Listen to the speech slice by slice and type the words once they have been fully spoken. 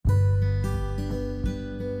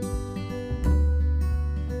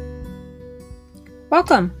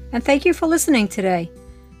Welcome, and thank you for listening today.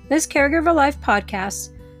 This Caregiver Life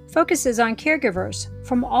podcast focuses on caregivers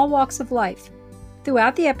from all walks of life.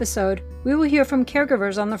 Throughout the episode, we will hear from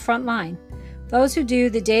caregivers on the front line, those who do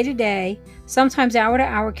the day-to-day, sometimes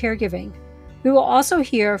hour-to-hour caregiving. We will also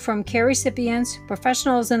hear from care recipients,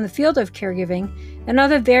 professionals in the field of caregiving, and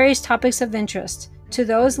other various topics of interest to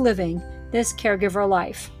those living this caregiver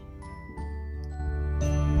life.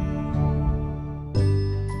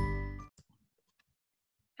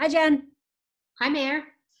 Hi, Jen. Hi, Mayor.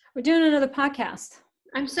 We're doing another podcast.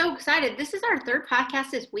 I'm so excited. This is our third podcast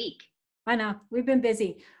this week. I know. We've been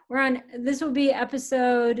busy. This will be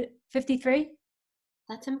episode 53.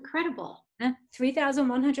 That's incredible.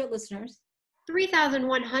 3,100 listeners.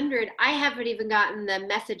 3,100. I haven't even gotten the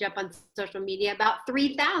message up on social media about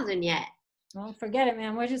 3,000 yet. Well, forget it,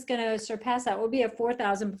 man. We're just going to surpass that. We'll be at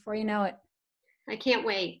 4,000 before you know it. I can't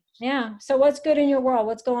wait. Yeah. So what's good in your world?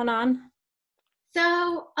 What's going on?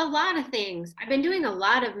 So a lot of things. I've been doing a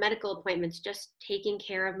lot of medical appointments, just taking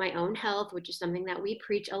care of my own health, which is something that we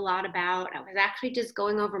preach a lot about. I was actually just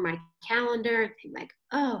going over my calendar and being like,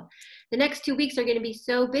 oh, the next 2 weeks are going to be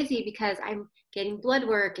so busy because I'm getting blood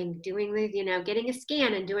work and doing these, getting a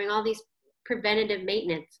scan and doing all these preventative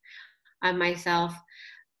maintenance on myself.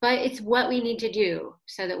 But it's what we need to do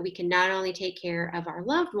so that we can not only take care of our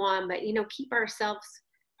loved one, but, keep ourselves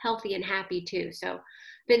healthy and happy too. So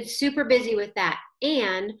been super busy with that.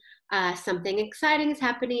 And something exciting is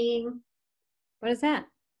happening. What is that?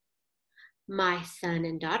 My son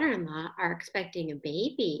and daughter-in-law are expecting a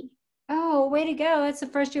baby. Oh, way to go. That's the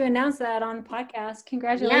first you announced that on the podcast.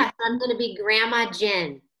 Congratulations. Yes, I'm going to be Grandma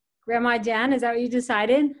Jen. Grandma Jen, is that what you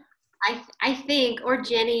decided? I think, or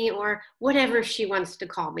Jenny, or whatever she wants to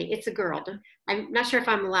call me. It's a girl. I'm not sure if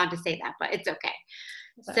I'm allowed to say that, but it's okay.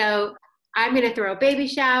 So I'm going to throw a baby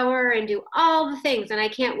shower and do all the things. And I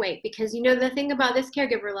can't wait because, the thing about this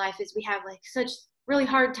caregiver life is we have such really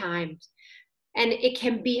hard times and it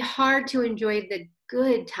can be hard to enjoy the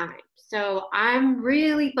good times. So I'm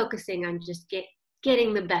really focusing on just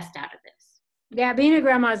getting the best out of this. Yeah. Being a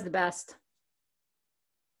grandma is the best.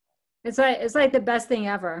 It's like the best thing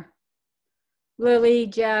ever. Lily,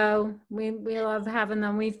 Joe, we love having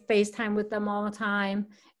them. We FaceTime with them all the time.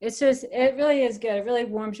 It really is good. It really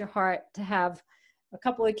warms your heart to have a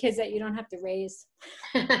couple of kids that you don't have to raise.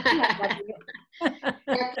 So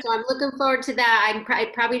I'm looking forward to that. I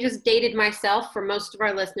probably just dated myself for most of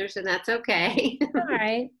our listeners, and that's okay. All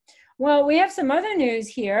right. Well, we have some other news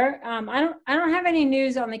here. I don't have any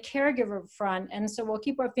news on the caregiver front, and so we'll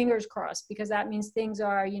keep our fingers crossed because that means things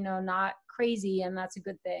are, not crazy, and that's a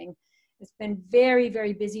good thing. It's been very,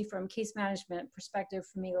 very busy from case management perspective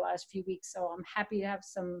for me the last few weeks, so I'm happy to have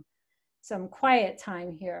some quiet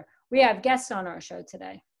time here. We have guests on our show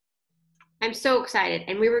today. I'm so excited,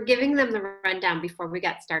 and we were giving them the rundown before we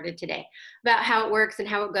got started today about how it works and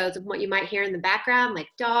how it goes and what you might hear in the background, like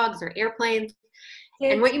dogs or airplanes.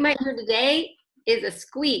 And what you might hear today is a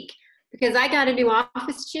squeak because I got a new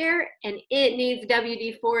office chair and it needs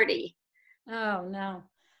WD-40. Oh, no.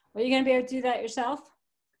 Are you going to be able to do that yourself?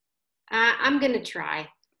 I'm going to try.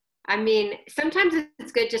 I mean, sometimes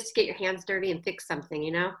it's good just to get your hands dirty and fix something,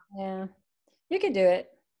 Yeah, you could do it.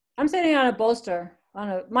 I'm sitting on a bolster,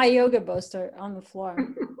 my yoga bolster on the floor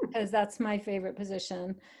because that's my favorite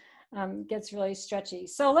position. Gets really stretchy.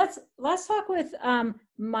 So let's talk with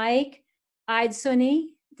Mike Eidsoni.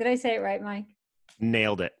 Did I say it right, Mike?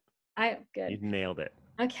 Nailed it. Good. You nailed it.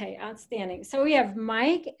 Okay, outstanding. So we have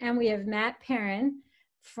Mike and we have Matt Perrin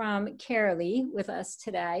from Carely with us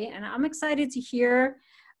today. And I'm excited to hear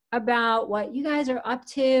about what you guys are up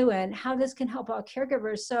to and how this can help our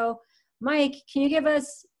caregivers. So Mike, can you give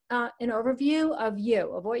us an overview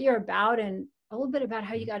of what you're about and a little bit about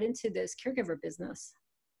how you got into this caregiver business?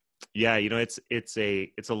 Yeah, it's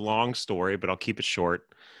a long story, but I'll keep it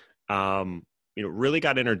short. Really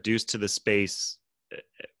got introduced to the space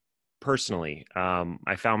personally.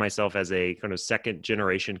 I found myself as a kind of second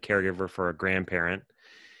generation caregiver for a grandparent.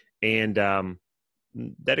 And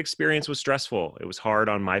that experience was stressful. It was hard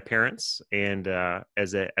on my parents. And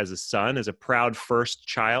as a son, as a proud first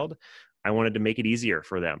child, I wanted to make it easier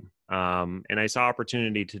for them. And I saw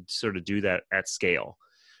opportunity to sort of do that at scale.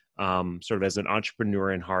 Sort of as an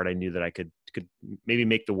entrepreneur in heart, I knew that I could maybe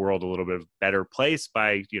make the world a little bit of a better place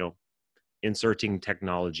by, inserting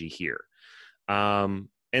technology here.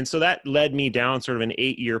 And so that led me down sort of an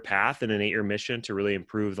 8-year path and an 8-year mission to really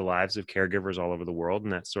improve the lives of caregivers all over the world.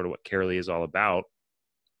 And that's sort of what Carely is all about.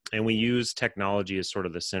 And we use technology as sort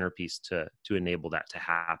of the centerpiece to enable that to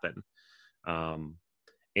happen.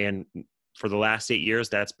 And for the last 8 years,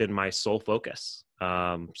 that's been my sole focus.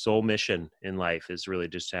 sole mission in life is really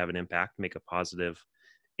just to have an impact, make a positive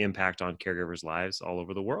impact on caregivers' lives all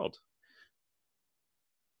over the world.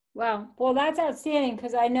 Wow. Well, that's outstanding,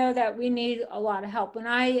 because I know that we need a lot of help. When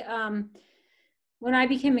I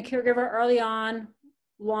became a caregiver early on,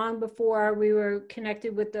 long before we were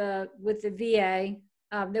connected with the VA,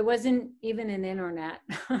 there wasn't even an internet.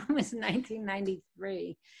 It was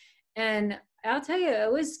 1993, and I'll tell you,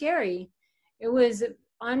 it was scary. It was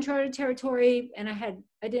uncharted territory, and I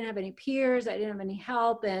didn't have any peers. I didn't have any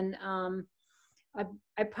help, and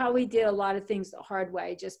I probably did a lot of things the hard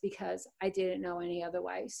way just because I didn't know any other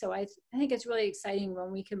way. So I think it's really exciting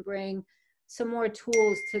when we can bring some more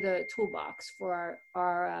tools to the toolbox for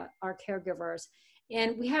our caregivers.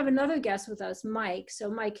 And we have another guest with us, Mike. So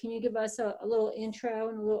Mike, can you give us a little intro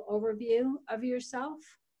and a little overview of yourself?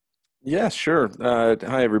 Yeah, sure.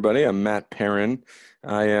 Hi, everybody. I'm Matt Perrin.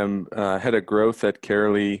 I am head of growth at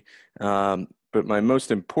Carely. But my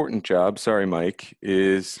most important job, sorry, Mike,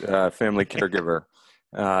 is family caregiver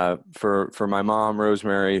for my mom,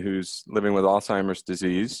 Rosemary, who's living with Alzheimer's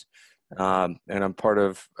disease. And I'm part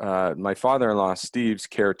of my father-in-law, Steve's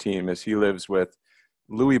care team, as he lives with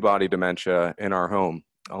Lewy body dementia in our home,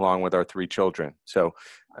 along with our 3 children. So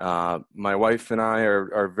my wife and I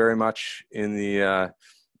are very much in the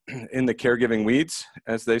caregiving weeds,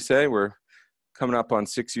 as they say. We're coming up on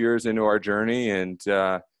 6 years into our journey, and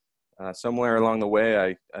somewhere along the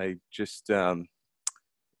way, I just, the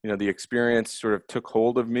experience sort of took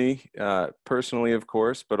hold of me, personally, of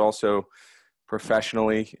course, but also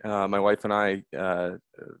professionally. My wife and I,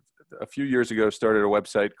 a few years ago, started a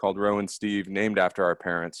website called Row and Steve, named after our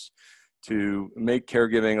parents, to make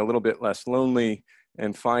caregiving a little bit less lonely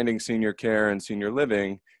and finding senior care and senior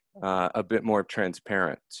living a bit more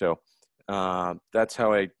transparent. So that's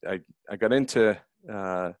how I got into,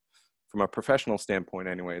 from a professional standpoint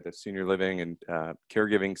anyway, the senior living and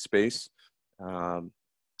caregiving space. And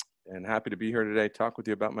happy to be here today to talk with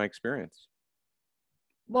you about my experience.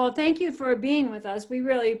 Well, thank you for being with us. We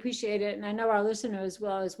really appreciate it. And I know our listeners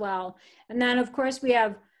will as well. And then, of course, we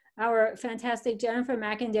have our fantastic Jennifer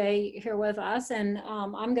McInday here with us. And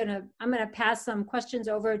I'm gonna pass some questions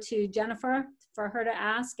over to Jennifer for her to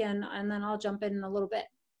ask, and then I'll jump in a little bit.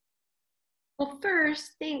 Well,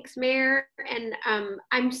 first, thanks, Mayor. And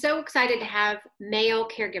I'm so excited to have male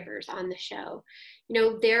caregivers on the show.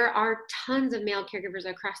 There are tons of male caregivers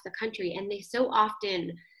across the country, and they so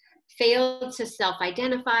often fail to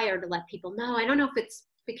self-identify or to let people know. I don't know if it's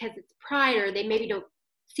because it's pride, or they maybe don't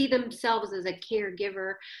see themselves as a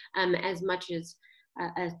caregiver as much as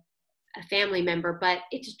a family member. But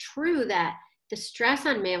it's true that the stress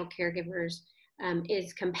on male caregivers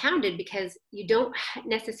is compounded because you don't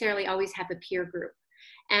necessarily always have a peer group.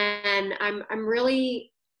 And I'm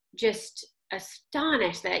really just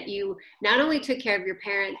astonished that you not only took care of your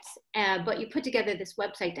parents, but you put together this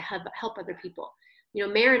website to help other people.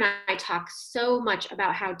 Mayor and I talk so much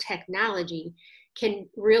about how technology can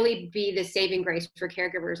really be the saving grace for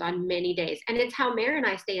caregivers on many days. And it's how Mayor and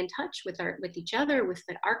I stay in touch with each other, with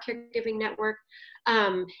our caregiving network.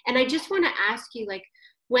 And I just want to ask you,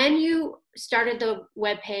 when you started the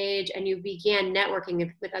webpage and you began networking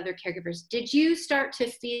with other caregivers, did you start to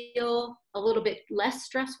feel a little bit less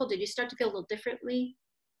stressful? Did you start to feel a little differently?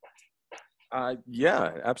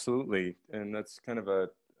 Yeah, absolutely. And that's kind of a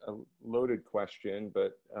loaded question,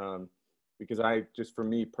 but because for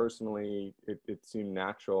me personally, it seemed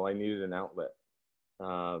natural. I needed an outlet.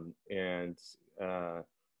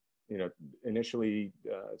 Initially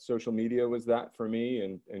social media was that for me,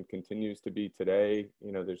 and continues to be today.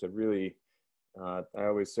 There's a really, I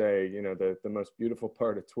always say, the most beautiful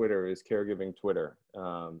part of Twitter is caregiving Twitter.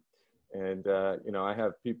 I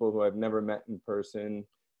have people who I've never met in person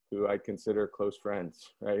who I consider close friends,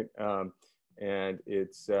 right? And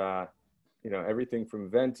it's, everything from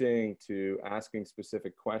venting to asking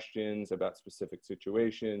specific questions about specific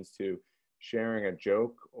situations to sharing a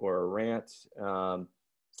joke or a rant.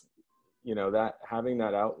 That having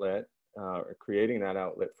that outlet or creating that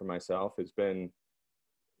outlet for myself has been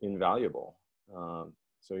invaluable.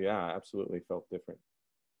 So yeah, I absolutely felt different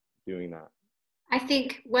doing that. I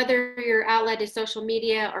think whether your outlet is social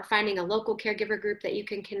media or finding a local caregiver group that you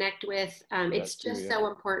can connect with, it's just so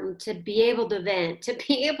important to be able to vent, to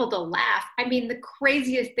be able to laugh. I mean, the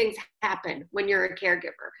craziest things happen when you're a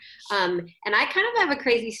caregiver. And I kind of have a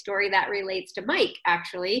crazy story that relates to Mike,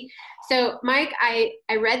 actually. So Mike, I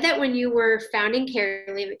read that when you were founding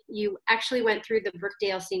Carely, you actually went through the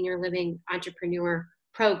Brookdale Senior Living Entrepreneur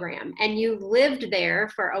Program, and you lived there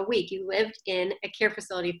for a week. You lived in a care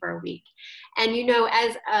facility for a week. And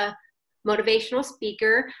as a motivational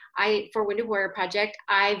speaker. For Wounded Warrior Project,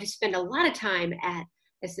 I've spent a lot of time at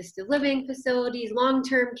assisted living facilities,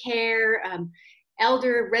 long-term care,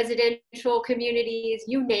 elder residential communities,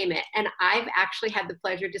 you name it. And I've actually had the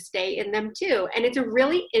pleasure to stay in them too. And it's a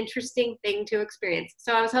really interesting thing to experience.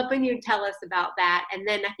 So I was hoping you'd tell us about that. And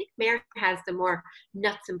then I think Mary has some more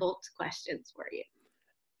nuts and bolts questions for you.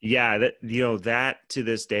 Yeah, that to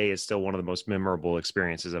this day is still one of the most memorable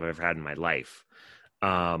experiences I've ever had in my life.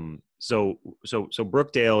 So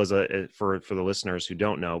Brookdale is for the listeners who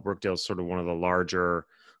don't know, Brookdale is sort of one of the larger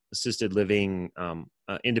assisted living,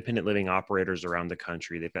 independent living operators around the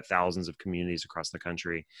country. They've got thousands of communities across the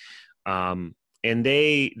country. And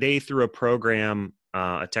they through a program,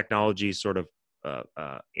 a technology sort of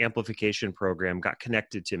amplification program, got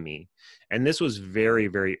connected to me. And this was very,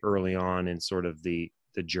 very early on in sort of the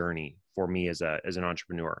journey for me as an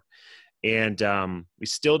entrepreneur. And we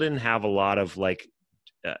still didn't have a lot of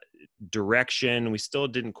direction. We still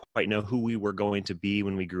didn't quite know who we were going to be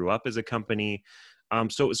when we grew up as a company.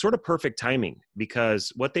 So it was sort of perfect timing,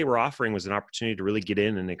 because what they were offering was an opportunity to really get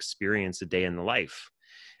in and experience a day in the life.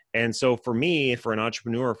 And so for me, for an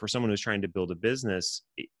entrepreneur, for someone who's trying to build a business,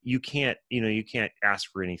 you can't ask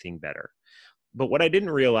for anything better. But what I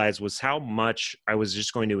didn't realize was how much I was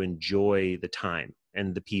just going to enjoy the time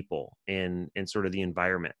and the people and sort of the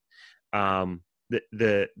environment.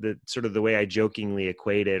 The sort of the way I jokingly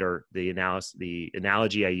equate it, or the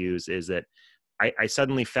analogy I use, is that I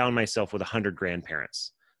suddenly found myself with 100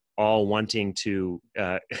 grandparents, all wanting to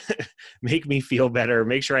make me feel better,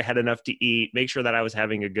 make sure I had enough to eat, make sure that I was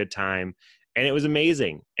having a good time. And it was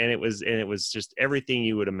amazing. And it was just everything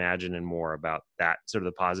you would imagine and more about that, sort of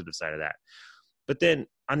the positive side of that. But then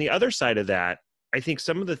on the other side of that, I think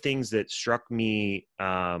some of the things that struck me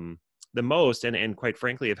the most, and quite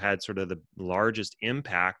frankly have had sort of the largest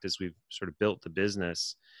impact as we've sort of built the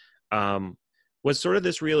business, was sort of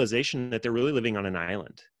this realization that they're really living on an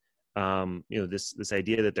island. This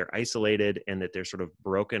idea that they're isolated and that they're sort of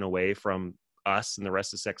broken away from us and the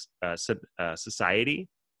rest of society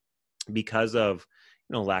because of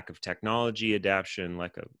lack of technology adaptation,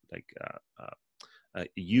 lack of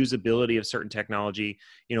usability of certain technology.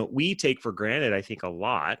 We take for granted, I think, a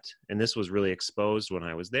lot, and this was really exposed when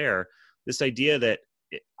I was there, this idea that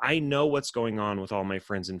I know what's going on with all my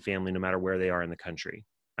friends and family, no matter where they are in the country.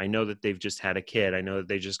 I know that they've just had a kid. I know that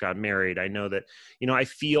they just got married. I know that, I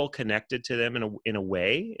feel connected to them in a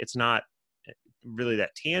way. It's not really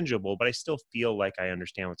that tangible, but I still feel like I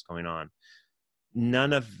understand what's going on.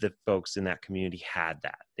 None of the folks in that community had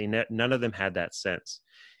that. None of them had that sense.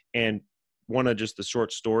 And one of just the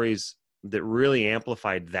short stories that really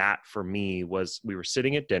amplified that for me was, we were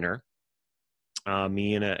sitting at dinner.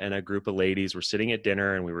 Me and a group of ladies were sitting at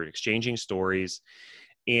dinner, and we were exchanging stories.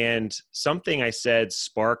 And something I said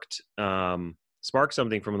sparked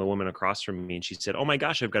something from the woman across from me. And she said, "Oh my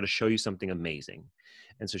gosh, I've got to show you something amazing."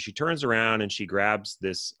 And so she turns around and she grabs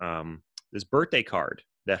this birthday card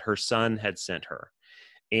that her son had sent her.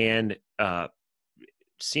 And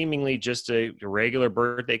seemingly just a regular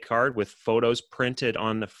birthday card with photos printed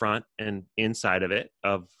on the front and inside of it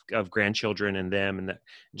of grandchildren and them, and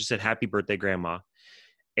just said, "Happy birthday, Grandma."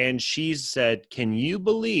 And she said, "Can you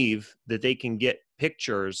believe that they can get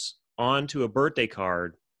pictures onto a birthday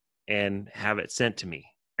card and have it sent to me?"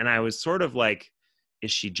 And I was sort of like,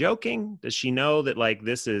 is she joking? Does she know that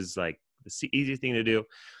this is the easy thing to do?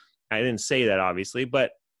 I didn't say that, obviously,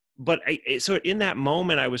 but so in that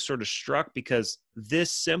moment, I was sort of struck, because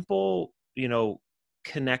this simple,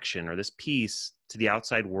 connection, or this piece to the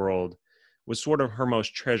outside world, was sort of her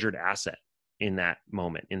most treasured asset in that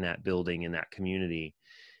moment, in that building, in that community.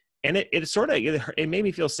 And it made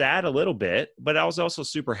me feel sad a little bit, but I was also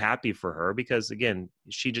super happy for her, because again,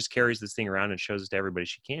 she just carries this thing around and shows it to everybody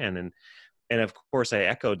she can. And of course I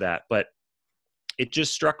echoed that, but it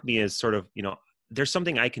just struck me as sort of, there's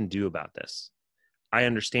something I can do about this. I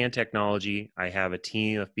understand technology. I have a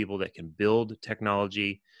team of people that can build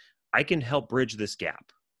technology. I can help bridge this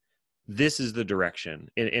gap. This is the direction.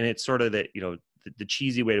 And it's sort of that, the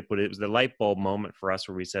cheesy way to put it, was the light bulb moment for us,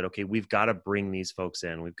 where we said, okay, we've got to bring these folks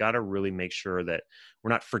in. We've got to really make sure that we're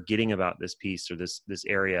not forgetting about this piece or this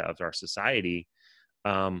area of our society,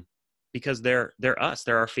 because they're us,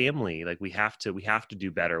 they're our family. We have to do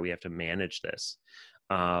better. We have to manage this.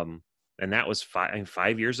 And that was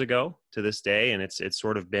 5 years ago to this day. And it's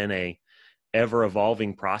sort of been a ever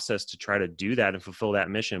evolving process to try to do that and fulfill that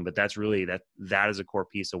mission. But that's really, that is a core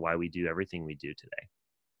piece of why we do everything we do today.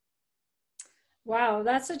 Wow,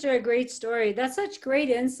 that's such a great story. That's such great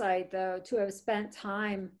insight, though, to have spent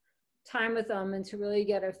time with them and to really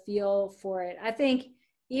get a feel for it. I think,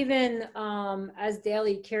 even as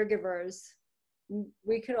daily caregivers,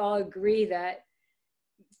 we could all agree that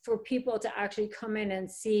for people to actually come in and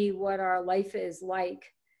see what our life is like,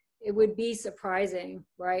 it would be surprising,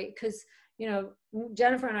 right? Because, you know,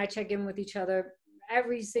 Jennifer and I check in with each other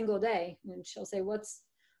every single day, and she'll say, what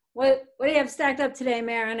do you have stacked up today,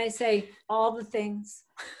 Mary? And I say, all the things.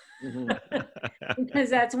 Because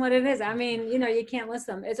that's what it is. I mean, you know, you can't list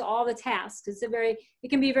them. It's all the tasks. It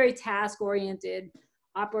can be a very task oriented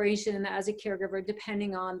operation as a caregiver,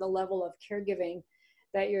 depending on the level of caregiving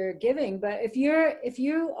that you're giving. But if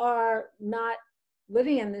you are not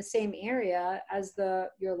living in the same area as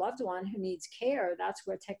your loved one who needs care, that's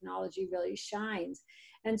where technology really shines.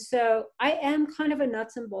 And so I am kind of a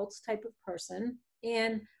nuts and bolts type of person.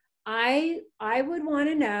 And I would want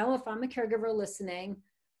to know, if I'm a caregiver listening,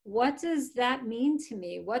 what does that mean to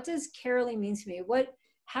me? What does Carely mean to me?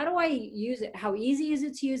 How do I use it? How easy is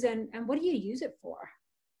it to use? And what do you use it for?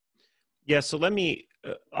 Yeah, so let me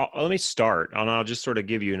start, and I'll just sort of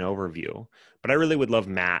give you an overview. But I really would love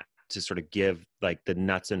Matt to sort of give like the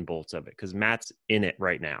nuts and bolts of it, because Matt's in it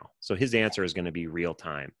right now, so his answer is going to be real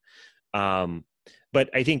time. But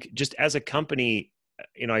I think just as a company,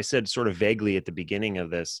 you know, I said sort of vaguely at the beginning of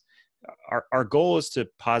this, our goal is to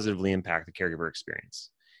positively impact the caregiver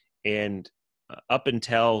experience, and up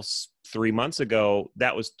until 3 months ago,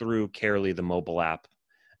 that was through Carely, the mobile app.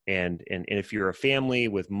 And if you're a family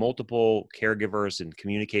with multiple caregivers and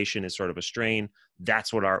communication is sort of a strain,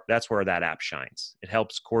 that's where that app shines. It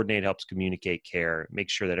helps coordinate, helps communicate care, make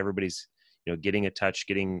sure that everybody's, you know, getting a touch,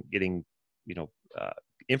 getting you know,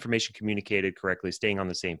 information communicated correctly, staying on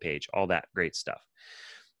the same page, all that great stuff.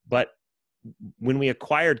 But when we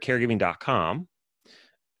acquired caregiving.com,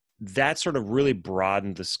 that sort of really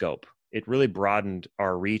broadened the scope. It really broadened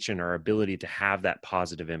our reach and our ability to have that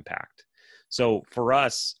positive impact. So for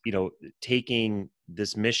us, you know, taking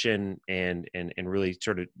this mission and really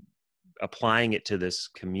sort of applying it to this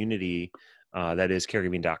community that is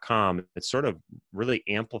caregiving.com, it's sort of really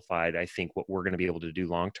amplified, I think, what we're going to be able to do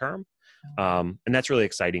long term. And that's really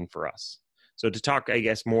exciting for us. So to talk, I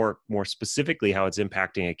guess, more specifically how it's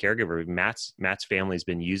impacting a caregiver, Matt's family has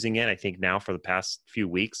been using it, I think, now for the past few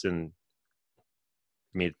weeks. And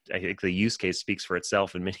I mean, I think the use case speaks for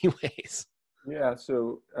itself in many ways. Yeah.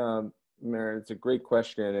 So, Mary, it's a great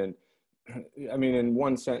question. And I mean, in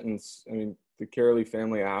one sentence, I mean, the Carely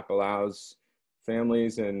Family app allows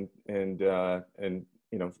families and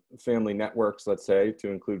you know, family networks, let's say,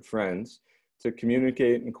 to include friends, to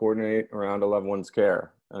communicate and coordinate around a loved one's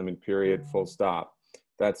care. I mean, period, full stop.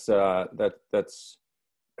 That's what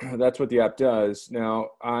the app does. Now,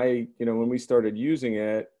 you know, when we started using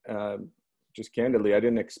it, just candidly, I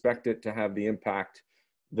didn't expect it to have the impact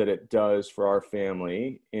that it does for our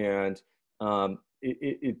family. And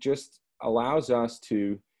it just allows us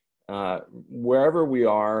to, wherever we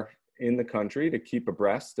are in the country, to keep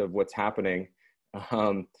abreast of what's happening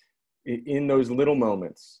in those little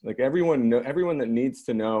moments. Like everyone that needs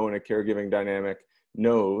to know in a caregiving dynamic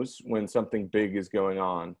knows when something big is going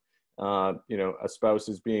on. You know, a spouse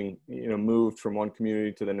is being, you know, moved from one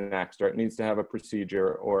community to the next, or it needs to have a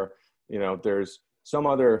procedure, or, you know, there's some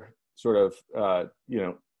other sort of, you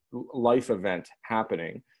know, life event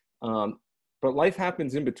happening. But life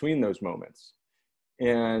happens in between those moments.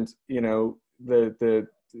 And, you know, the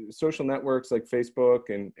social networks like Facebook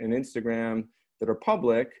and Instagram that are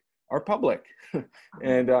public.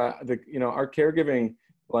 And, you know, our caregiving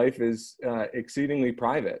life is exceedingly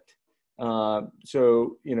private.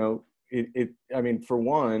 So, you know, I mean, for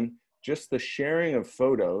one, just the sharing of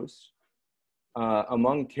photos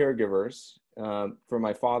among caregivers, for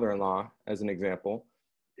my father-in-law, as an example,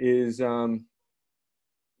 is,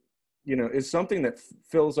 you know, is something that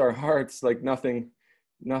fills our hearts like nothing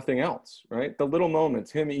else, right? The little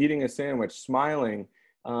moments, him eating a sandwich, smiling.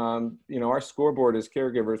 You know, our scoreboard as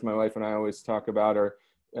caregivers, my wife and I always talk about, are,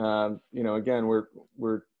 you know, again,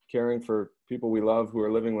 we're caring for people we love who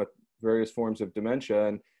are living with various forms of dementia.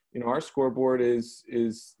 And, you know, our scoreboard is,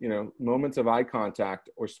 you know, moments of eye contact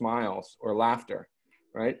or smiles or laughter,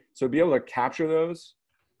 right? So be able to capture those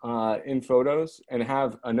in photos and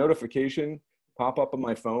have a notification pop up on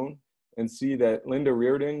my phone and see that Linda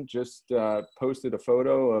Reardon just posted a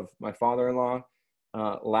photo of my father-in-law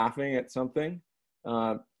laughing at something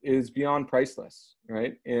is beyond priceless,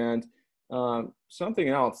 right? And something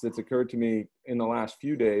else that's occurred to me in the last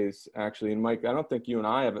few days, actually, and Mike, I don't think you and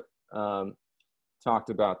I have talked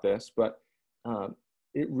about this, but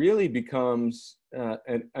it really becomes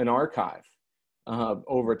an archive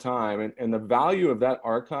over time. And the value of that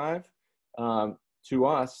archive to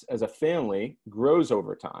us as a family grows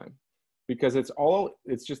over time, because it's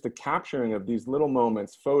just the capturing of these little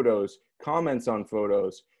moments, photos, comments on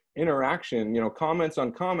photos, interaction, comments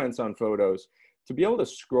on photos, to be able to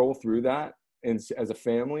scroll through that as a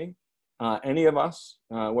family. Any of us,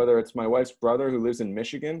 whether it's my wife's brother who lives in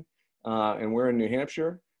Michigan and we're in New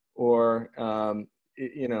Hampshire, or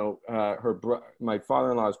my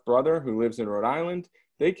father-in-law's brother who lives in Rhode Island,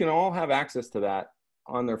 they can all have access to that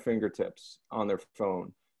on their fingertips, on their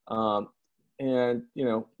phone. And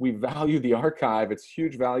we value the archive. It's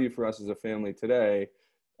huge value for us as a family today,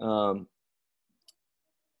 but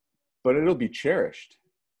it'll be cherished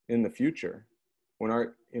in the future when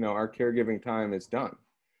our caregiving time is done,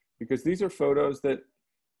 because these are photos that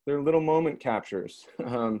they're little moment captures.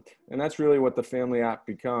 And that's really what the family app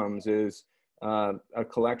becomes, is a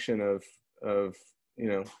collection of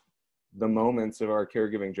the moments of our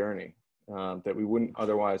caregiving journey that we wouldn't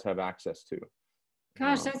otherwise have access to.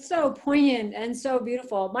 Gosh, that's so poignant and so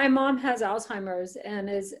beautiful. My mom has Alzheimer's and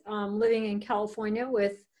is living in California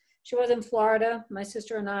she was in Florida. My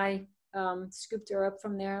sister and I scooped her up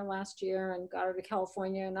from there last year and got her to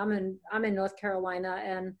California. And I'm in North Carolina,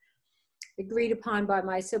 and agreed upon by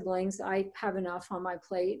my siblings. I have enough on my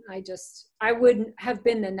plate. I wouldn't have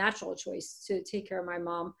been the natural choice to take care of my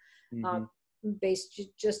mom, based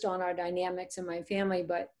just on our dynamics in my family.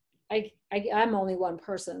 But I'm only one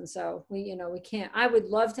person, so we can't. I would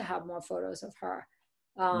love to have more photos of her,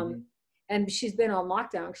 and she's been on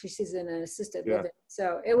lockdown. She's in an assisted living,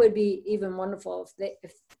 so it would be even wonderful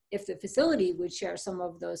if the facility would share some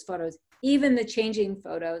of those photos. Even the changing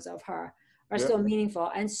photos of her are still meaningful,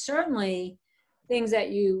 and certainly things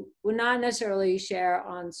that you would not necessarily share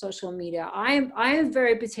on social media. I am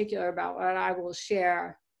very particular about what I will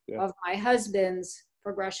share of my husband's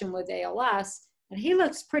progression with ALS. And he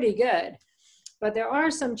looks pretty good, but there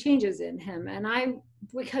are some changes in him. And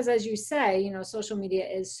because as you say, social media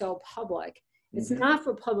is so public. It's not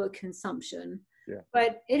for public consumption,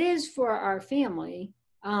 but it is for our family.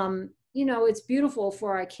 It's beautiful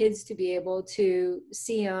for our kids to be able to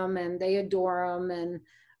see them, and they adore them,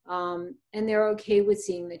 and they're okay with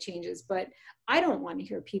seeing the changes. But I don't want to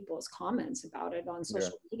hear people's comments about it on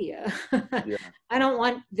social media. I'm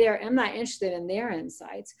not interested in their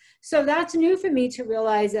insights. So that's new for me to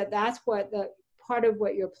realize that that's what the part of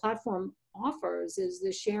what your platform offers, is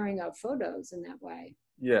the sharing of photos in that way.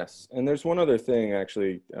 Yes. And there's one other thing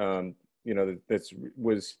actually, that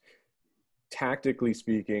was tactically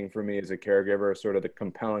speaking for me as a caregiver, sort of the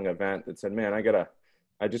compelling event that said, man, I'm going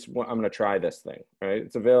to try this thing, right?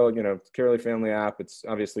 It's available, Carely Family app. It's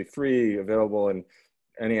obviously free, available in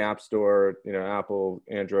any app store, Apple,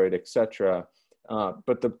 Android, etc.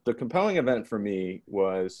 But the compelling event for me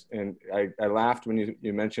was, and I laughed when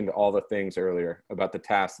you mentioned all the things earlier about the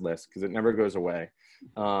task list, because it never goes away,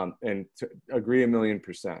 and to agree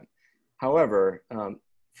 1,000,000%. However,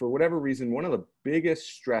 for whatever reason, one of the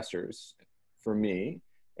biggest stressors for me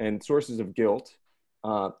and sources of guilt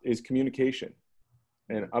is communication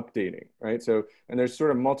and updating, right? So, and there's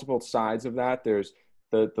sort of multiple sides of that. There's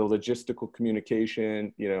the logistical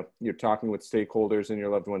communication, you're talking with stakeholders in your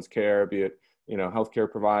loved one's care, be it, healthcare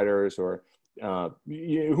providers or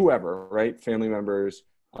whoever, right? Family members.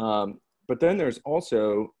 But then there's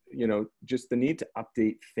also, just the need to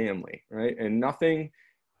update family, right? And nothing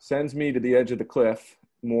sends me to the edge of the cliff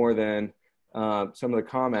more than some of the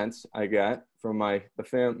comments I get from my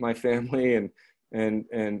family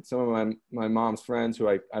and some of my mom's friends who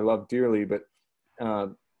I love dearly, but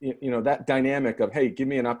that dynamic of, hey, give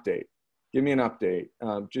me an update,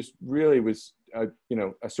 just really was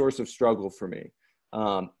a source of struggle for me.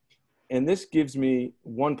 And this gives me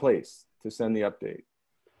one place to send the update.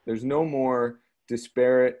 There's no more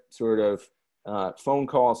disparate sort of phone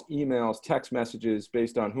calls, emails, text messages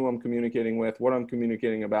based on who I'm communicating with, what I'm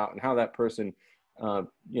communicating about, and how that person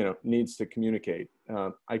needs to communicate.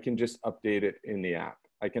 I can just update it in the app.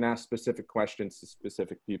 I can ask specific questions to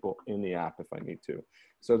specific people in the app if I need to.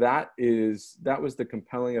 So that was the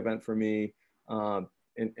compelling event for me.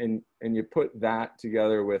 And you put that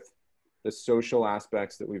together with the social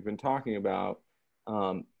aspects that we've been talking about.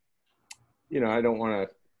 I don't want to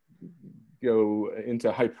go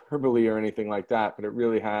into hyperbole or anything like that, but it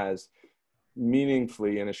really has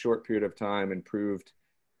meaningfully in a short period of time improved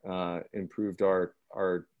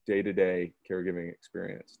our day-to-day caregiving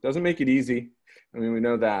experience. Doesn't make it easy. I mean, we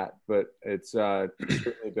know that, but it's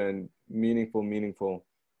certainly been meaningful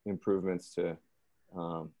improvements to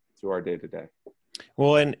our day-to-day.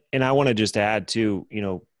 Well, and I want to just add to,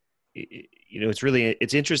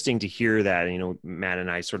 it's interesting to hear that, Matt and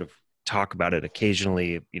I sort of talk about it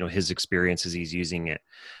occasionally, his experiences, he's using it.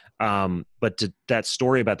 But that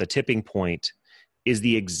story about the tipping point is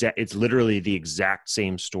it's literally the exact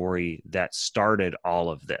same story that started all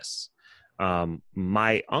of this.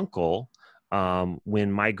 My uncle,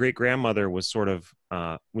 when my great grandmother was sort of,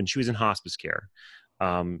 when she was in hospice care,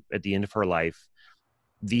 at the end of her life,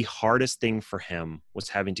 the hardest thing for him was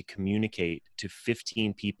having to communicate to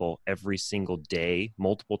 15 people every single day,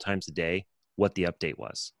 multiple times a day, what the update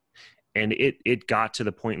was. And it got to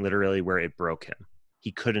the point literally where it broke him.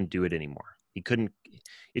 He couldn't do it anymore. He couldn't,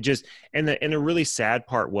 it just, and the really sad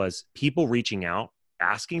part was people reaching out,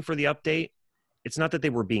 asking for the update. It's not that they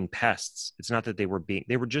were being pests. It's not that they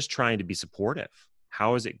were just trying to be supportive.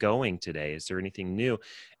 How is it going today? Is there anything new?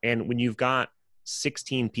 And when you've got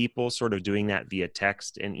 16 people sort of doing that via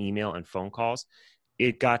text and email and phone calls,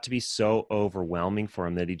 it got to be so overwhelming for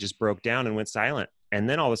him that he just broke down and went silent. And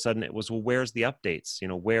then all of a sudden it was, well, where's the updates?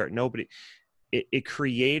 Where nobody, it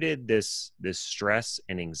created this stress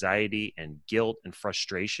and anxiety and guilt and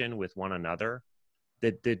frustration with one another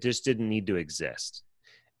that just didn't need to exist.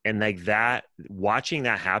 And like that, watching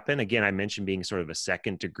that happen, again, I mentioned being sort of a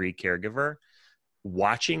second degree caregiver,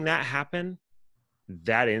 watching that happen,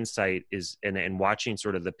 that insight is, and watching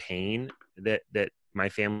sort of the pain that my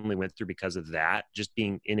family went through because of that, just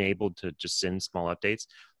being enabled to just send small updates.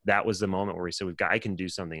 That was the moment where we said, I can do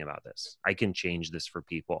something about this. I can change this for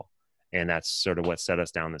people. And that's sort of what set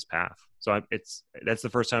us down this path. So that's the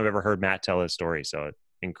first time I've ever heard Matt tell his story. So it's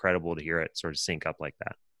incredible to hear it sort of sync up like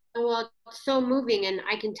that. Well, it's so moving. And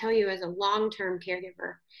I can tell you as a long-term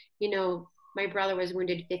caregiver, my brother was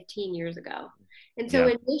wounded 15 years ago. And so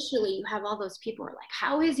initially you have all those people who are like,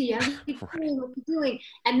 how is he? How's he doing? What's he doing?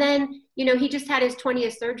 And then, he just had his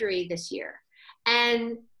 20th surgery this year.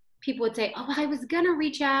 And people would say, oh, I was going to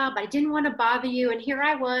reach out, but I didn't want to bother you. And here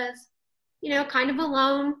I was, kind of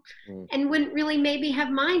alone and wouldn't really maybe have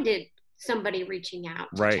minded somebody reaching out.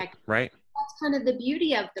 Right. That's kind of the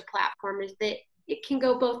beauty of the platform, is that it can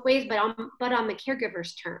go both ways, but on the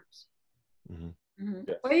caregiver's terms. Mm-hmm.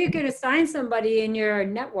 Mm-hmm. Or you could assign somebody in your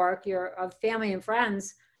network, of family and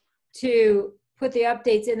friends, to put the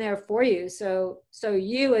updates in there for you. So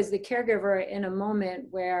you as the caregiver, in a moment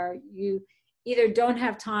where you either don't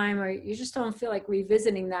have time or you just don't feel like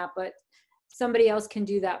revisiting that, but somebody else can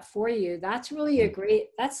do that for you. That's really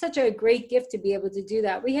that's such a great gift to be able to do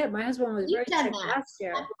that. My husband was very sick last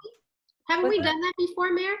year. Haven't we done that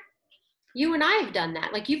before, Mare? You and I have done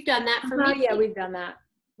that. Like, you've done that for me. Yeah, we've done that.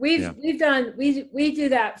 We do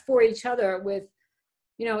that for each other with,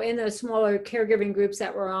 in the smaller caregiving groups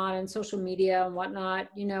that we're on and social media and whatnot.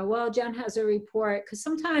 Well, Jen has a report, because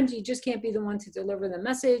sometimes you just can't be the one to deliver the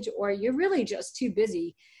message, or you're really just too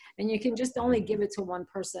busy. And you can just only give it to one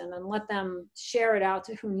person and let them share it out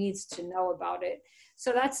to who needs to know about it.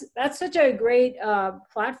 So that's such a great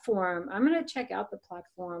platform. I'm going to check out the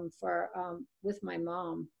platform for with my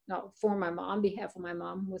mom, not for my mom, on behalf of my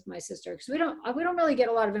mom, with my sister, because we don't really get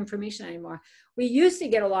a lot of information anymore. We used to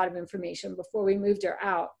get a lot of information before we moved her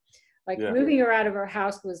out. Moving her out of her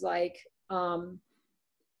house was like,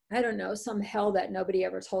 I don't know, some hell that nobody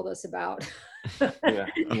ever told us about.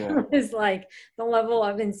 It was like the level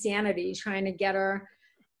of insanity trying to get her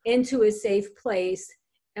into a safe place.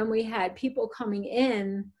 And we had people coming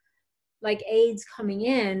in, like aides coming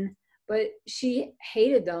in, but she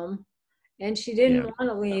hated them and she didn't want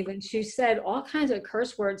to leave. And she said all kinds of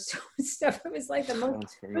curse words and stuff. It was like it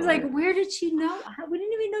was like, where did she know? We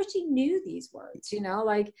didn't even know she knew these words,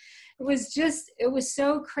 it was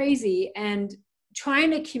so crazy. And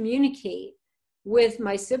trying to communicate with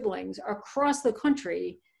my siblings across the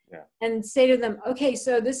country and say to them, okay,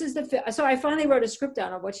 so this is so I finally wrote a script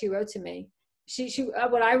down of what she wrote to me.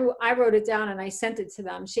 I wrote it down and I sent it to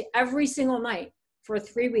them. Every single night for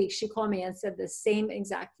 3 weeks, she called me and said the same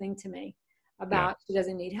exact thing to me about she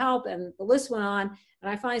doesn't need help. And the list went on.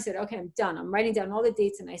 And I finally said, okay, I'm done. I'm writing down all the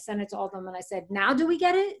dates, and I sent it to all of them. And I said, now do we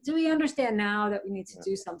get it? Do we understand now that we need to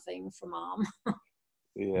do something for mom?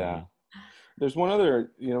 Yeah. There's one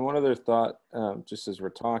other thought, just as we're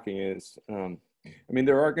talking, is,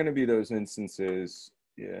 there are going to be those instances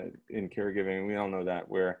in caregiving, and we all know that,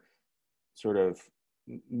 where sort of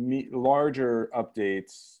larger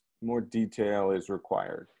updates, more detail is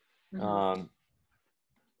required. Mm-hmm.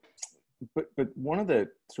 But one of the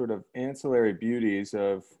sort of ancillary beauties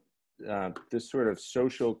of this sort of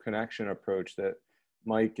social connection approach that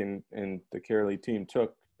Mike and the Carely team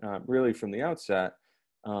took really from the outset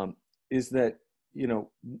is that,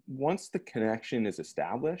 once the connection is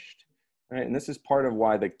established, right, and this is part of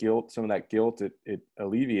why some of that guilt, it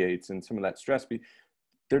alleviates, and some of that stress,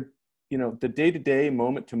 the day-to-day,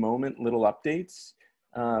 moment-to-moment little updates,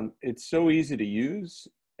 it's so easy to use,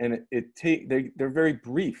 and they're very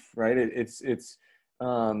brief, right? It's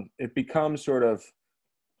it becomes sort of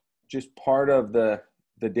just part of the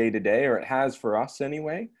day to day, or it has for us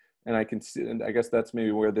anyway. And I can see, and I guess that's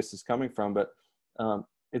maybe where this is coming from, but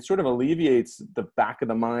it sort of alleviates the back of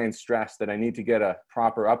the mind stress that I need to get a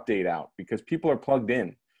proper update out, because people are plugged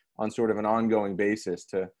in on sort of an ongoing basis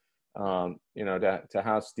to, to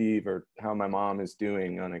how Steve or how my mom is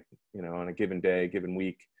doing on a given day, given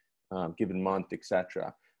week, given month,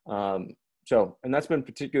 etc. So, and that's been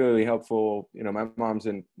particularly helpful. My mom's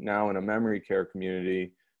now in a memory care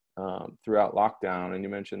community throughout lockdown, and you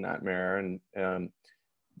mentioned that, Mayor, and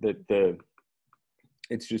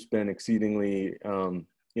it's just been exceedingly,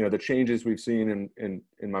 the changes we've seen in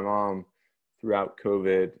my mom throughout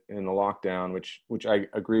COVID and the lockdown, which I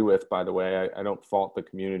agree with, by the way. I don't fault the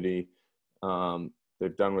community.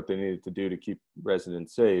 They've done what they needed to do to keep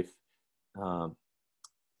residents safe.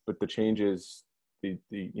 But the changes,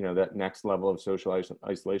 that next level of social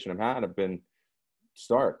isolation I've had have been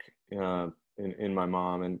stark in my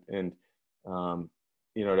mom, and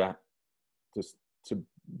to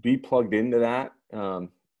be plugged into that, a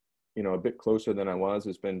bit closer than I was,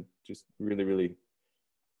 has been just really, really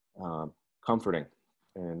comforting.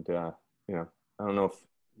 And, I don't know if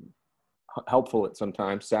helpful at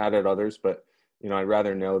sometimes, sad at others, but, I'd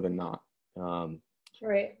rather know than not.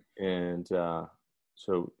 Right. And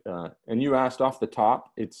and you asked off the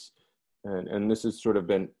top, and this has sort of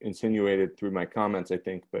been insinuated through my comments, I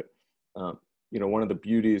think, but, one of the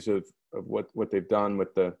beauties of what they've done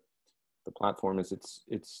with the platform is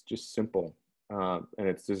it's just simple, and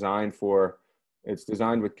it's designed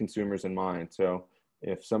with consumers in mind. So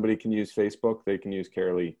if somebody can use Facebook, they can use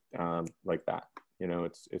Carely like that.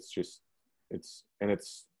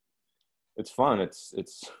 It's fun.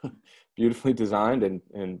 It's beautifully designed,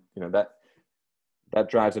 and that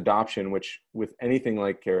drives adoption, which with anything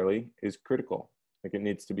like Carely is critical. Like, it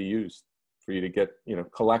needs to be used for you to get,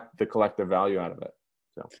 collect the collective value out of it.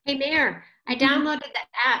 So. Hey, Mayor, I downloaded the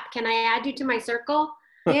app. Can I add you to my circle?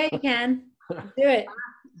 Yeah, you can. Do it.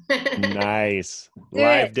 Nice.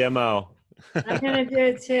 Live demo. I'm going to do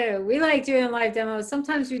it too. We like doing live demos.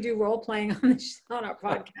 Sometimes we do role playing on our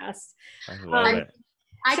podcast. I love it.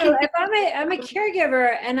 If I'm a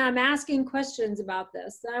caregiver and I'm asking questions about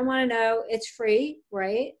this, then I want to know it's free,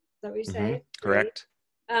 right? Is that what you say? Mm-hmm. Correct.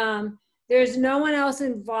 There's no one else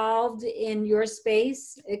involved in your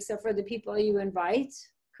space except for the people you invite,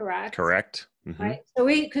 correct? Correct. Mm-hmm. Right. So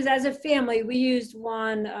because as a family, we used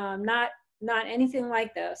one, not anything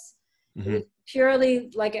like this. Mm-hmm. It was purely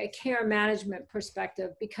like a care management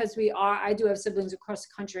perspective, because I do have siblings across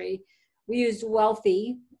the country. We used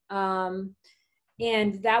Wealthy, and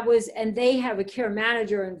they have a care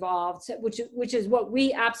manager involved, which is what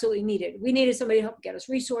we absolutely needed. We needed somebody to help get us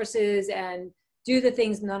resources and do the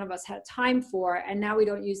things none of us had time for. And now we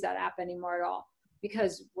don't use that app anymore at all,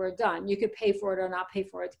 because we're done. You could pay for it or not pay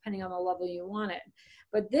for it, depending on the level you want it.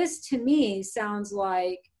 But this to me sounds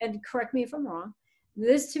like, and correct me if I'm wrong,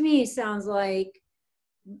 this to me sounds like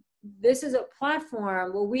this is a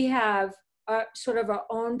platform where we have sort of our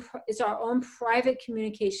own private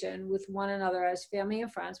communication with one another as family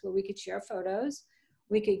and friends, where we could share photos,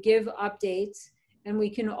 we could give updates, and we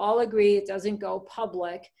can all agree it doesn't go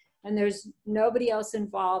public, and there's nobody else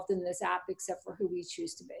involved in this app except for who we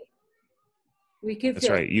choose to be. That's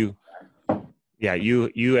right. You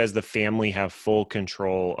as the family have full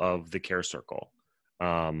control of the care circle.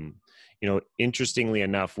 Interestingly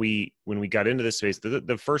enough, when we got into this space,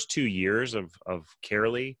 the first 2 years of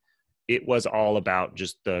Carely, it was all about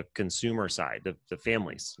just the consumer side, the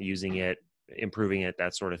families using it, improving it,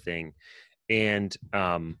 that sort of thing. And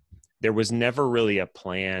there was never really a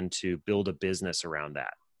plan to build a business around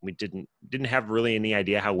that. We didn't have really any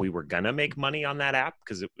idea how we were gonna make money on that app,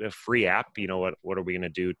 because a free app, what are we gonna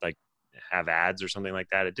do? Like, have ads or something like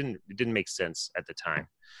that? It didn't make sense at the time.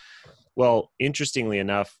 Well, interestingly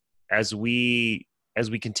enough, as we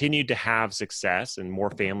continued to have success and more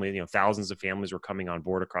families, thousands of families were coming on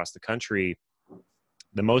board across the country,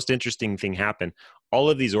 the most interesting thing happened. All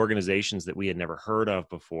of these organizations that we had never heard of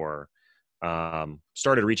before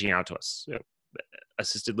started reaching out to us.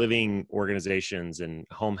 Assisted living organizations and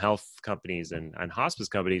home health companies and hospice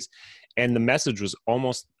companies. And the message was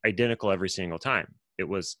almost identical every single time. It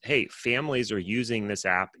was, hey, families are using this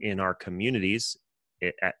app in our communities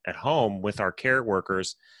at home with our care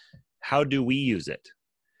workers. How do we use it?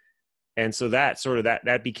 And so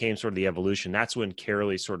that became sort of the evolution. That's when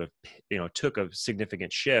Carely sort of, took a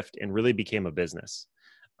significant shift and really became a business,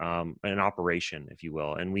 an operation, if you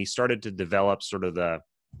will. And we started to develop sort of the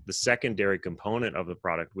secondary component of the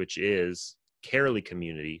product, which is Carely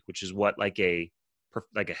Community, which is what like a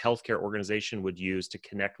like a healthcare organization would use to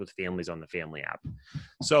connect with families on the family app.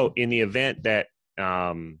 So in the event that,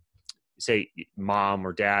 say mom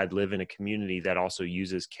or dad live in a community that also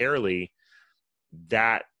uses Carely,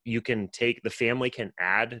 that you can take, the family can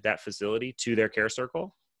add that facility to their care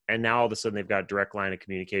circle. And now all of a sudden they've got a direct line of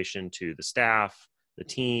communication to the staff, the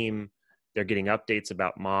team. They're getting updates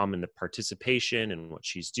about mom and the participation and what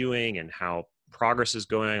she's doing and how progress is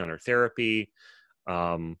going on her therapy.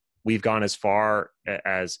 We've gone as far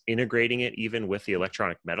as integrating it even with the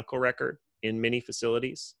electronic medical record in many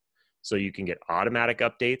facilities. So you can get automatic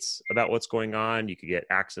updates about what's going on. You can get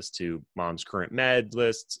access to mom's current med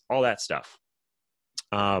lists, all that stuff.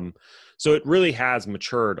 So it really has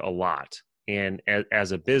matured a lot. And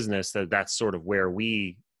as a business, that's sort of where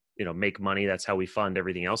we, make money. That's how we fund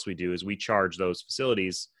everything else we do, is we charge those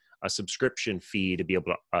facilities a subscription fee to be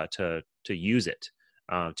able to use it,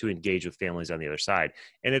 to engage with families on the other side.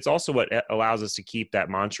 And it's also what allows us to keep that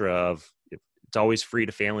mantra of it's always free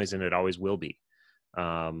to families, and it always will be,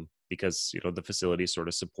 because, the facilities sort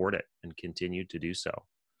of support it and continue to do so.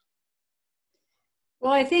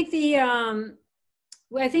 Well, I think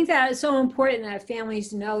that is so important that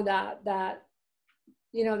families know that that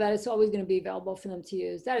it's always going to be available for them to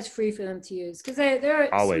use, that it's free for them to use, because there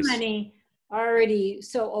are always so many already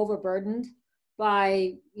so overburdened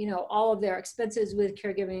by all of their expenses with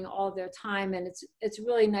caregiving, all of their time, and it's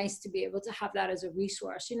really nice to be able to have that as a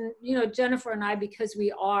resource. Jennifer and I, because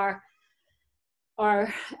we are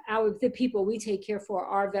the people we take care for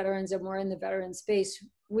are veterans, and we're in the veteran space.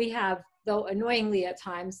 We have, though annoyingly at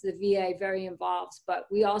times, the VA very involved, but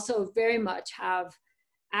we also very much have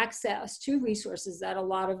access to resources that a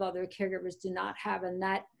lot of other caregivers do not have, and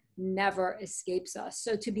that never escapes us.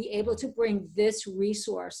 So to be able to bring this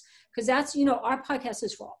resource, because that's, our podcast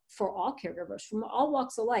is for all caregivers from all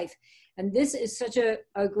walks of life. And this is such a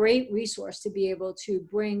great resource to be able to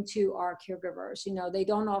bring to our caregivers. They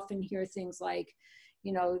don't often hear things like,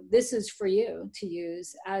 this is for you to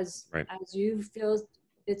use as you feel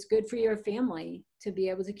it's good for your family to be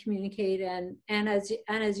able to communicate. And as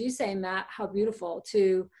you say, Matt, how beautiful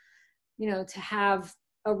to have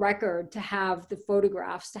a record, to have the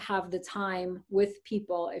photographs, to have the time with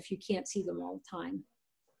people if you can't see them all the time.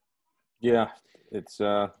 Yeah, it's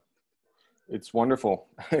wonderful.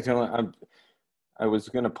 I was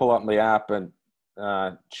going to pull up the app and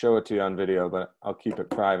show it to you on video, but I'll keep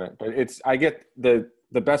it private. But I get the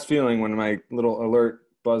best feeling when my little alert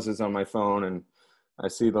buzzes on my phone and I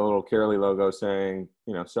see the little Carely logo saying,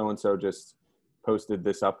 so-and-so just posted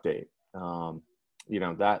this update.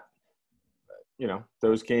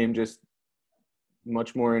 Those came just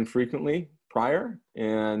much more infrequently prior.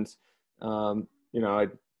 And,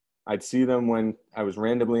 I'd see them when I was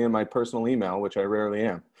randomly in my personal email, which I rarely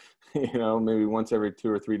am, maybe once every 2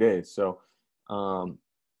 or 3 days. So, and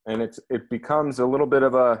it becomes a little bit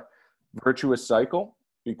of a virtuous cycle,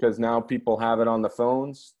 because now people have it on the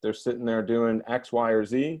phones. They're sitting there doing X, Y, or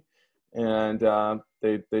Z, and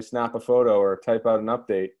they snap a photo or type out an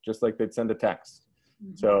update just like they'd send a text.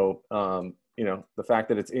 Mm-hmm. So, the fact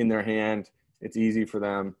that it's in their hand, it's easy for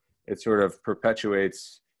them. It sort of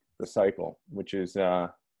perpetuates the cycle, which is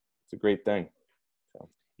it's a great thing. So.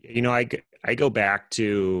 I go back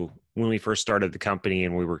to when we first started the company,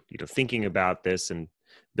 and we were thinking about this and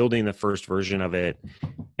building the first version of it,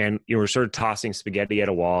 and we're sort of tossing spaghetti at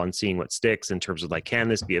a wall and seeing what sticks in terms of like, can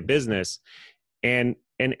this be a business? And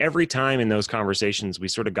every time in those conversations, we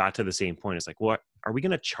sort of got to the same point. It's like, what are we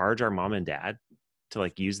going to charge our mom and dad to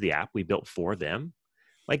like use the app we built for them?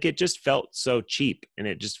 Like, it just felt so cheap, and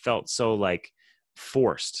it just felt so like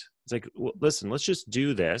forced. It's like, well, listen, let's just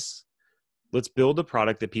do this. Let's build a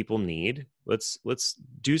product that people need. Let's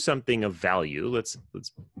do something of value. Let's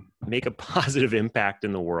make a positive impact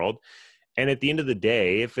in the world. And at the end of the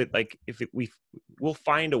day, we'll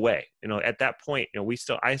find a way. At that point, I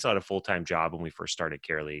still had a full-time job when we first started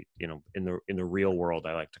Carely, in the real world,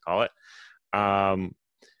 I like to call it. And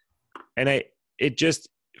it just,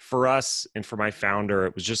 for us and for my founder,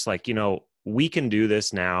 it was just like, we can do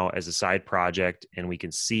this now as a side project, and we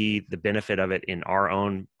can see the benefit of it in our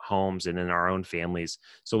own homes and in our own families.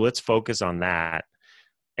 So let's focus on that.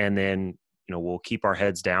 And then, we'll keep our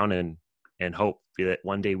heads down and hope that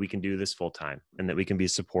one day we can do this full time, and that we can be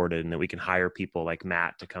supported, and that we can hire people like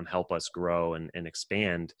Matt to come help us grow and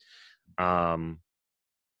expand. And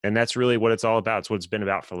that's really what it's all about. It's what it's been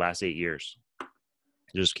about for the last 8 years.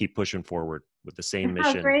 Just keep pushing forward with the same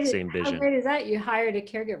mission, same vision. How great is that? You hired a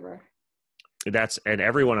caregiver. And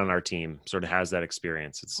everyone on our team sort of has that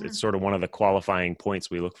experience. It's sort of one of the qualifying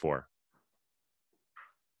points we look for.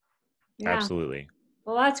 Yeah. Absolutely.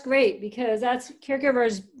 Well, that's great because that's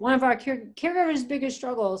caregivers. One of our caregivers' biggest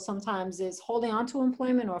struggles sometimes is holding on to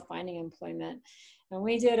employment or finding employment. And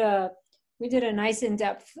we did a nice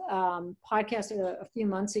in-depth podcast a few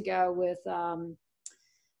months ago with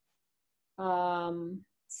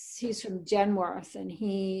he's from Genworth, and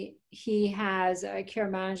he has a care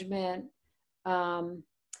management. Care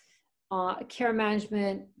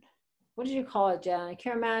management, what did you call it, Jen?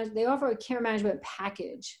 They offer a care management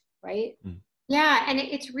package, right? Yeah, and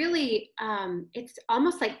it's really, it's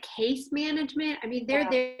almost like case management. I mean, they're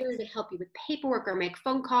there to help you with paperwork or make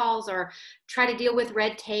phone calls or try to deal with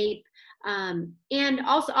red tape, and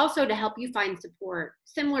also to help you find support,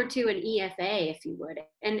 similar to an EFA, if you would.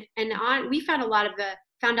 We found out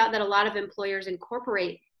that a lot of employers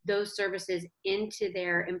incorporate those services into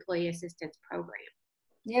their employee assistance program.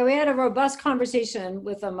 Yeah, we had a robust conversation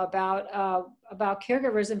with them about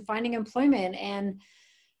caregivers and finding employment. And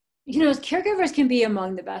caregivers can be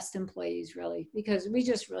among the best employees, really, because we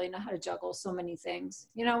just really know how to juggle so many things.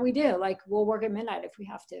 We do. Like, we'll work at midnight if we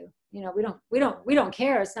have to. We don't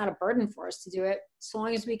care. It's not a burden for us to do it, so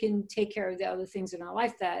long as we can take care of the other things in our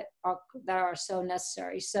life that are so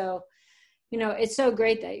necessary. So, it's so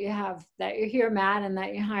great that you're here, Matt, and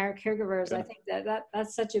that you hire caregivers. Good. I think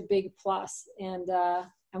that's such a big plus, and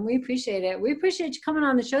we appreciate it. We appreciate you coming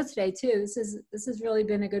on the show today too. This has really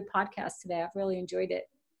been a good podcast today. I've really enjoyed it.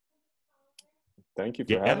 Thank you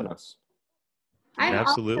for having us.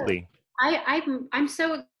 Absolutely. I'm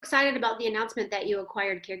so excited about the announcement that you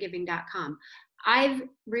acquired caregiving.com. I've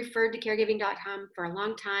referred to caregiving.com for a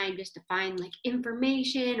long time just to find like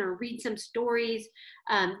information or read some stories.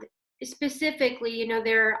 Specifically,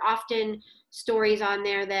 there are often stories on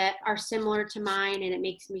there that are similar to mine, and it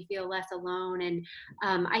makes me feel less alone. And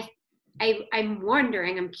I'm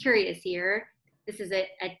wondering, I'm curious here. This is a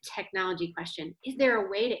technology question. Is there a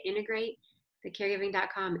way to integrate the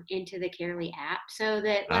caregiving.com into the Carely app so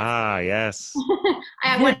that yes.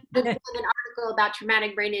 I want to send an article about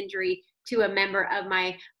traumatic brain injury to a member of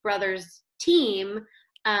my brother's team.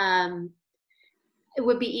 It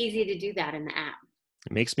would be easy to do that in the app.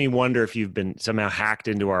 It makes me wonder if you've been somehow hacked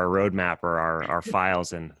into our roadmap or our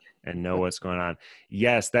files and know what's going on.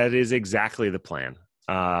 Yes, that is exactly the plan.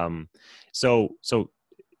 The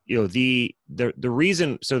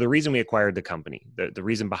reason we acquired the company, the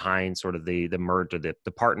reason behind sort of the merger,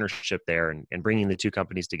 the partnership there and bringing the two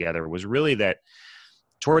companies together was really that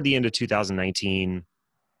toward the end of 2019,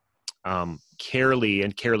 Carely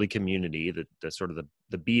and Carely Community, the sort of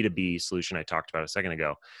the B2B solution I talked about a second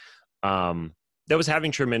ago, that was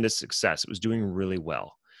having tremendous success. It was doing really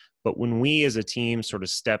well. But when we as a team sort of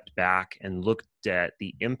stepped back and looked at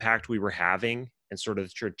the impact we were having and sort of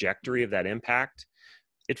the trajectory of that impact,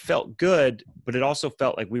 it felt good, but it also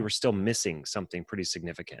felt like we were still missing something pretty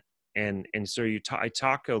significant. And so I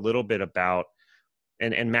talk a little bit about,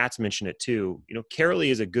 and Matt's mentioned it too, Carely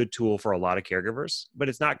is a good tool for a lot of caregivers, but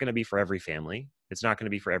it's not going to be for every family. It's not going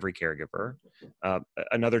to be for every caregiver.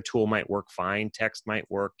 Another tool might work fine. Text might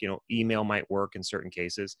work, email might work in certain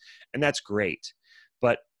cases, and that's great.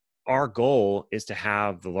 But our goal is to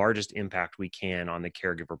have the largest impact we can on the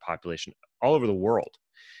caregiver population all over the world.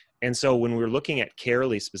 And so when we were looking at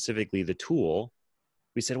Carely, specifically the tool,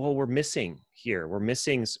 we said, well, we're missing here.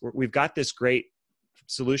 We've got this great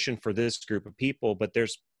solution for this group of people, but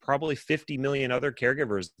there's probably 50 million other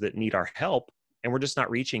caregivers that need our help, and we're just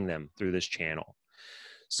not reaching them through this channel.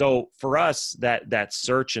 So for us, that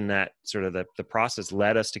search and that sort of the process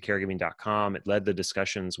led us to caregiving.com. It led the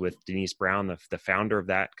discussions with Denise Brown, the founder of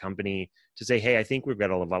that company, to say, hey, I think we've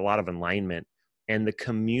got a lot of alignment, and the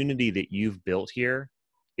community that you've built here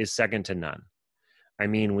is second to none. I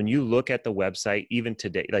mean, when you look at the website, even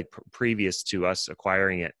today, like previous to us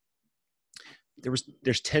acquiring it,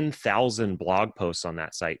 there's 10,000 blog posts on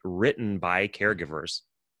that site written by caregivers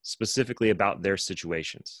specifically about their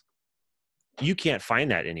situations. You can't find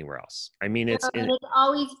that anywhere else. I mean, it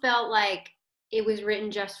always felt like it was written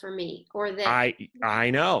just for me, or that I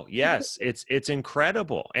know. Yes, it's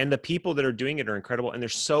incredible. And the people that are doing it are incredible, and they're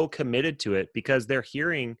so committed to it because they're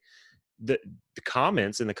hearing the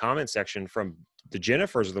comments in the comment section from the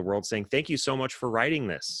Jennifers of the world saying, thank you so much for writing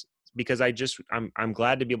this, because I'm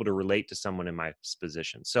glad to be able to relate to someone in my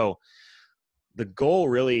position. So the goal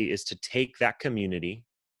really is to take that community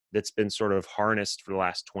that's been sort of harnessed for the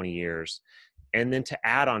last 20 years, and then to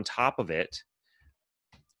add on top of it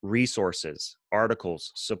resources,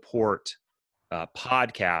 articles, support,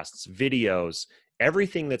 podcasts, videos,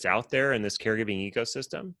 everything that's out there in this caregiving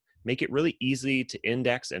ecosystem, make it really easy to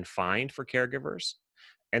index and find for caregivers.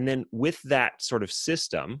 And then with that sort of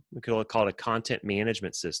system, we could call it a content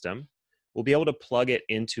management system, we'll be able to plug it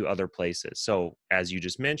into other places. So as you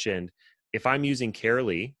just mentioned, if I'm using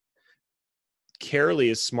Carely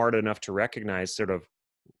is smart enough to recognize sort of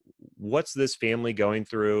what's this family going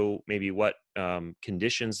through, maybe what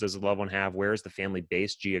conditions does the loved one have, where is the family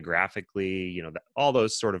based geographically, all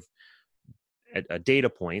those sort of data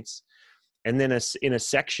points. And then in a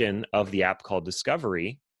section of the app called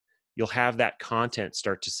Discovery, you'll have that content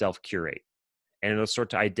start to self-curate. And it'll start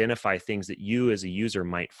to identify things that you as a user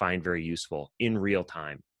might find very useful in real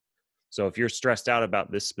time. So if you're stressed out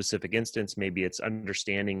about this specific instance, maybe it's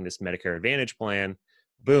understanding this Medicare Advantage plan,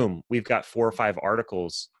 boom, we've got 4 or 5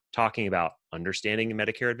 articles talking about understanding a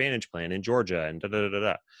Medicare Advantage plan in Georgia and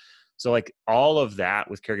da-da-da-da-da. So like all of that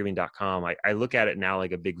with caregiving.com, I look at it now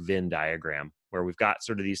like a big Venn diagram where we've got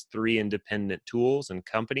sort of these 3 independent tools and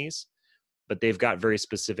companies, but they've got very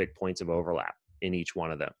specific points of overlap in each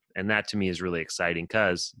one of them. And that to me is really exciting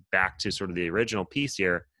because back to sort of the original piece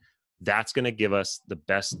here, that's going to give us the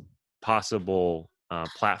best possible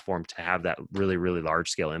platform to have that really, really large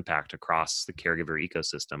scale impact across the caregiver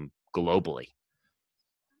ecosystem globally.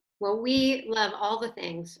 Well, we love all the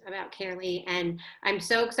things about Carely, and I'm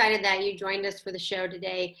so excited that you joined us for the show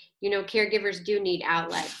today. Caregivers do need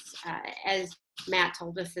outlets, as Matt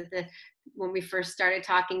told us when we first started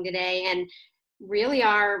talking today, and really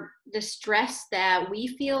the stress that we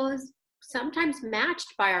feel is sometimes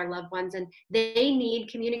matched by our loved ones, and they need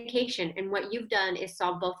communication. And what you've done is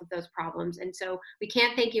solve both of those problems. And so we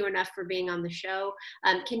can't thank you enough for being on the show.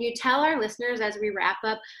 Can you tell our listeners as we wrap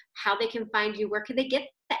up how they can find you? Where can they get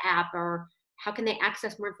the app, or how can they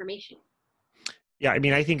access more information? Yeah, I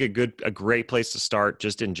mean, I think a great place to start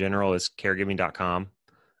just in general is caregiving.com.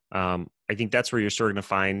 I think that's where you're sort of going to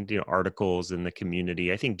find, articles in the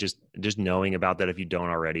community. I think just knowing about that, if you don't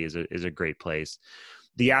already, is a great place.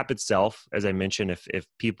 The app itself, as I mentioned, if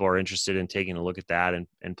people are interested in taking a look at that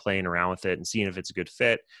and playing around with it and seeing if it's a good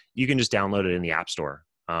fit, you can just download it in the App Store.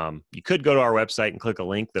 You could go to our website and click a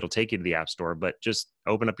link that'll take you to the App Store, but just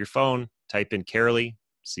open up your phone, type in Carely,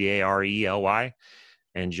 Carely,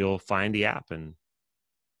 and you'll find the app and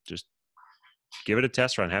just give it a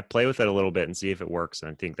test run. Play with it a little bit and see if it works.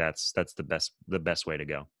 And I think that's the best way to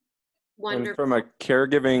go. Wonderful. And from a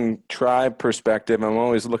caregiving tribe perspective, I'm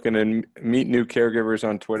always looking to meet new caregivers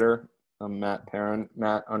on Twitter. I'm Matt Perrin,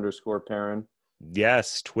 Matt_Perrin.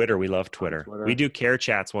 Yes, Twitter. We love Twitter. We do care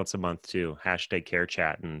chats once a month too.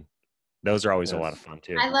 #CareChat. And those are always a lot of fun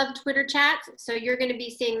too. I love Twitter chats. So you're going to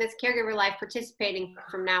be seeing this Caregiver Life participating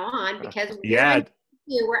from now on, because we're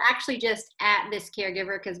actually just at This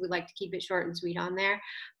Caregiver because we like to keep it short and sweet on there.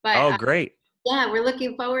 But great. Yeah, we're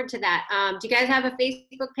looking forward to that. Do you guys have a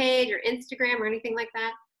Facebook page or Instagram or anything like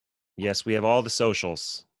that? Yes, we have all the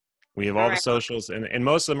socials. We have all the socials, and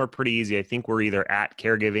most of them are pretty easy. I think we're either at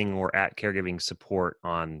Caregiving or at Caregiving Support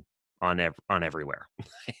on everywhere.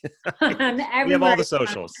 We have all the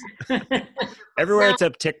socials. Everywhere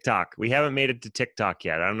except TikTok. We haven't made it to TikTok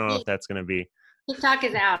yet. I don't know if that's going to be. TikTok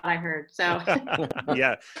is out, I heard. So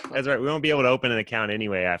yeah, that's right. We won't be able to open an account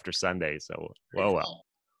anyway after Sunday. So well,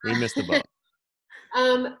 we missed the boat.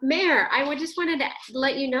 Mayor, I just wanted to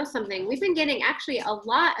let you know something. We've been getting actually a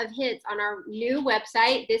lot of hits on our new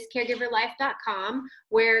website, thiscaregiverlife.com,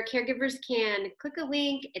 where caregivers can click a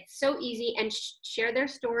link. It's so easy, and share their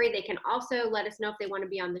story. They can also let us know if they want to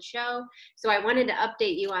be on the show. So I wanted to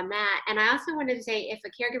update you on that. And I also wanted to say, if a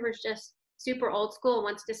caregiver is just super old school and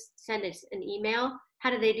wants to send us an email,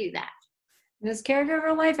 how do they do that?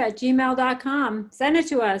 thiscaregiverlife@gmail.com. Send it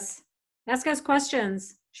to us. Ask us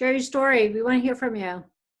questions. Share your story. We want to hear from you.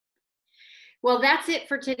 Well, that's it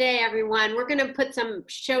for today, everyone. We're going to put some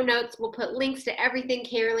show notes. We'll put links to everything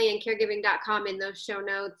Carely and caregiving.com in those show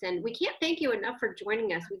notes. And we can't thank you enough for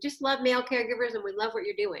joining us. We just love male caregivers, and we love what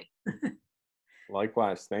you're doing.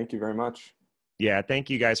 Likewise. Thank you very much. Yeah, thank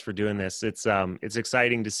you guys for doing this. It's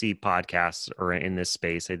exciting to see podcasts are in this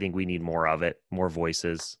space. I think we need more of it, more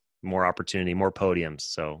voices, more opportunity, more podiums.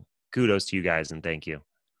 So kudos to you guys, and thank you.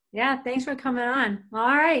 Yeah, thanks for coming on.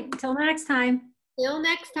 All right, until next time. Till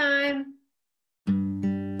next time.